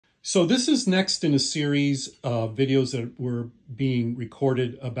So this is next in a series of videos that were being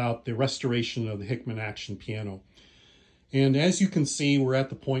recorded about the restoration of the Hickman action piano. And as you can see, we're at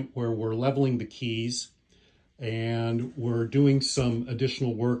the point where we're leveling the keys and we're doing some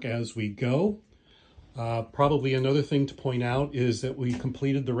additional work as we go. Probably another thing to point out is that we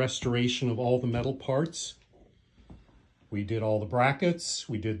completed the restoration of all the metal parts. We did all the brackets.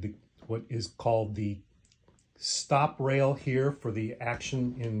 We did what is called the stop rail here for the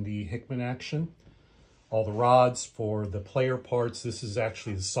action in the Hickman action. All the rods for the player parts. This is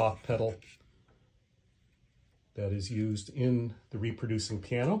actually the soft pedal that is used in the reproducing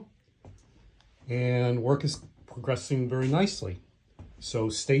piano. And work is progressing very nicely. So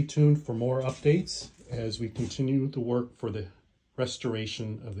stay tuned for more updates as we continue the work for the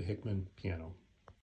restoration of the Hickman piano.